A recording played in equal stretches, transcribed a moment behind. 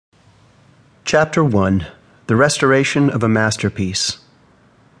Chapter 1. The Restoration of a Masterpiece.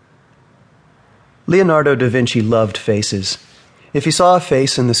 Leonardo da Vinci loved faces. If he saw a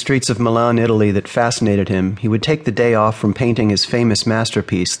face in the streets of Milan, Italy that fascinated him, he would take the day off from painting his famous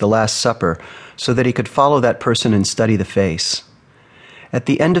masterpiece, The Last Supper, so that he could follow that person and study the face. At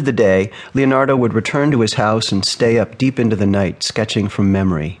the end of the day, Leonardo would return to his house and stay up deep into the night, sketching from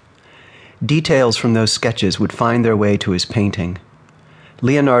memory. Details from those sketches would find their way to his painting.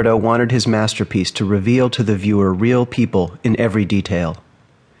 Leonardo wanted his masterpiece to reveal to the viewer real people in every detail.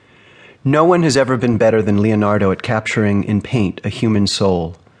 No one has ever been better than Leonardo at capturing in paint a human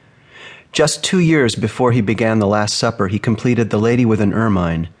soul. Just 2 years before he began The Last Supper, he completed The Lady with an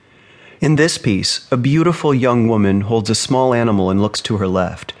Ermine. In this piece, a beautiful young woman holds a small animal and looks to her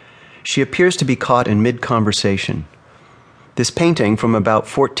left. She appears to be caught in mid-conversation. This painting from about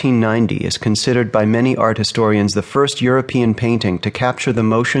 1490 is considered by many art historians the first European painting to capture the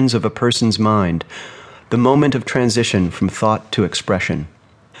motions of a person's mind, the moment of transition from thought to expression.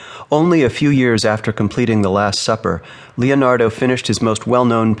 Only a few years after completing The Last Supper, Leonardo finished his most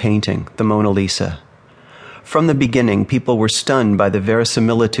well-known painting, the Mona Lisa. From the beginning, people were stunned by the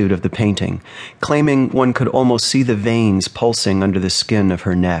verisimilitude of the painting, claiming one could almost see the veins pulsing under the skin of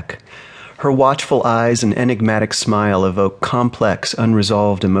her neck. Her watchful eyes and enigmatic smile evoke complex,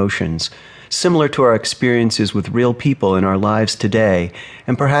 unresolved emotions, similar to our experiences with real people in our lives today,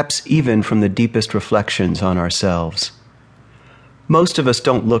 and perhaps even from the deepest reflections on ourselves. Most of us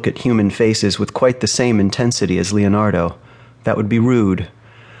don't look at human faces with quite the same intensity as Leonardo. That would be rude.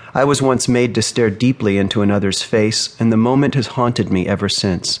 I was once made to stare deeply into another's face, and the moment has haunted me ever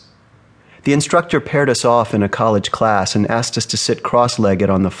since. The instructor paired us off in a college class and asked us to sit cross-legged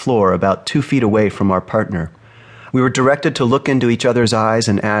on the floor about 2 feet away from our partner. We were directed to look into each other's eyes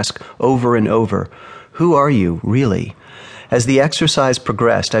and ask over and over, "Who are you, really?" As the exercise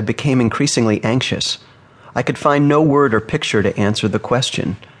progressed, I became increasingly anxious. I could find no word or picture to answer the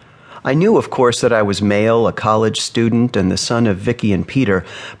question. I knew, of course, that I was male, a college student, and the son of Vicky and Peter,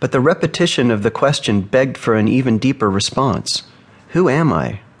 but the repetition of the question begged for an even deeper response. Who am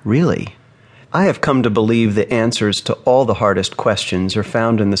I, really? I have come to believe the answers to all the hardest questions are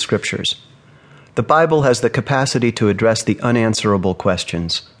found in the Scriptures. The Bible has the capacity to address the unanswerable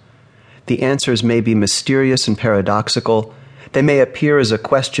questions. The answers may be mysterious and paradoxical. They may appear as a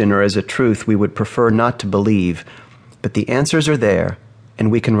question or as a truth we would prefer not to believe, but the answers are there, and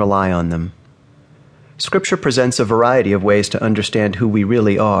we can rely on them. Scripture presents a variety of ways to understand who we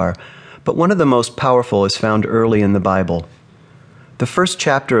really are, but one of the most powerful is found early in the Bible. The first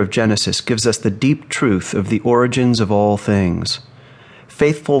chapter of Genesis gives us the deep truth of the origins of all things.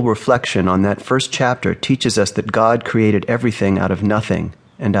 Faithful reflection on that first chapter teaches us that God created everything out of nothing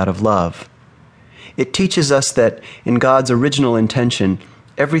and out of love. It teaches us that in God's original intention,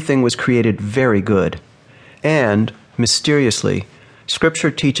 everything was created very good. And, mysteriously, Scripture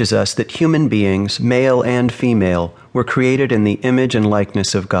teaches us that human beings, male and female, were created in the image and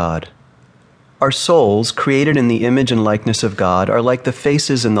likeness of God. Our souls, created in the image and likeness of God, are like the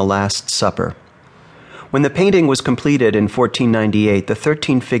faces in The Last Supper. When the painting was completed in 1498, the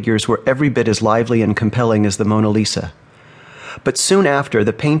 13 figures were every bit as lively and compelling as the Mona Lisa. But soon after,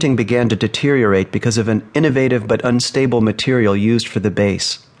 the painting began to deteriorate because of an innovative but unstable material used for the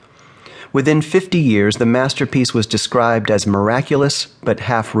base. Within 50 years, the masterpiece was described as miraculous but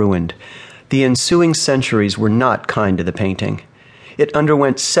half-ruined. The ensuing centuries were not kind to the painting. It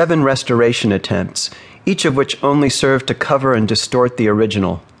underwent 7 restoration attempts, each of which only served to cover and distort the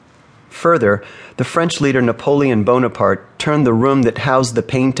original. Further, the French leader Napoleon Bonaparte turned the room that housed the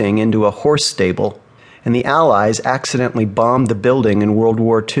painting into a horse stable, and the Allies accidentally bombed the building in World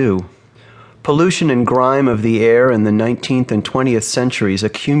War II. Pollution and grime of the air in the 19th and 20th centuries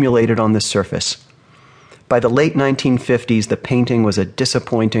accumulated on the surface. By the late 1950s, the painting was a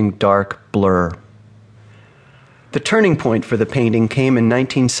disappointing, dark blur. The turning point for the painting came in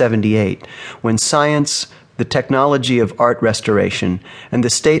 1978, when science, the technology of art restoration, and the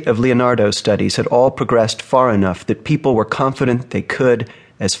state of Leonardo studies had all progressed far enough that people were confident they could,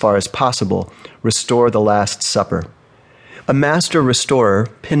 as far as possible, restore The Last Supper. A master restorer,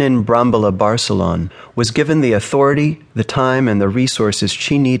 Pinin Brambilla Barcelon, was given the authority, the time, and the resources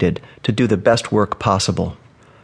she needed to do the best work possible.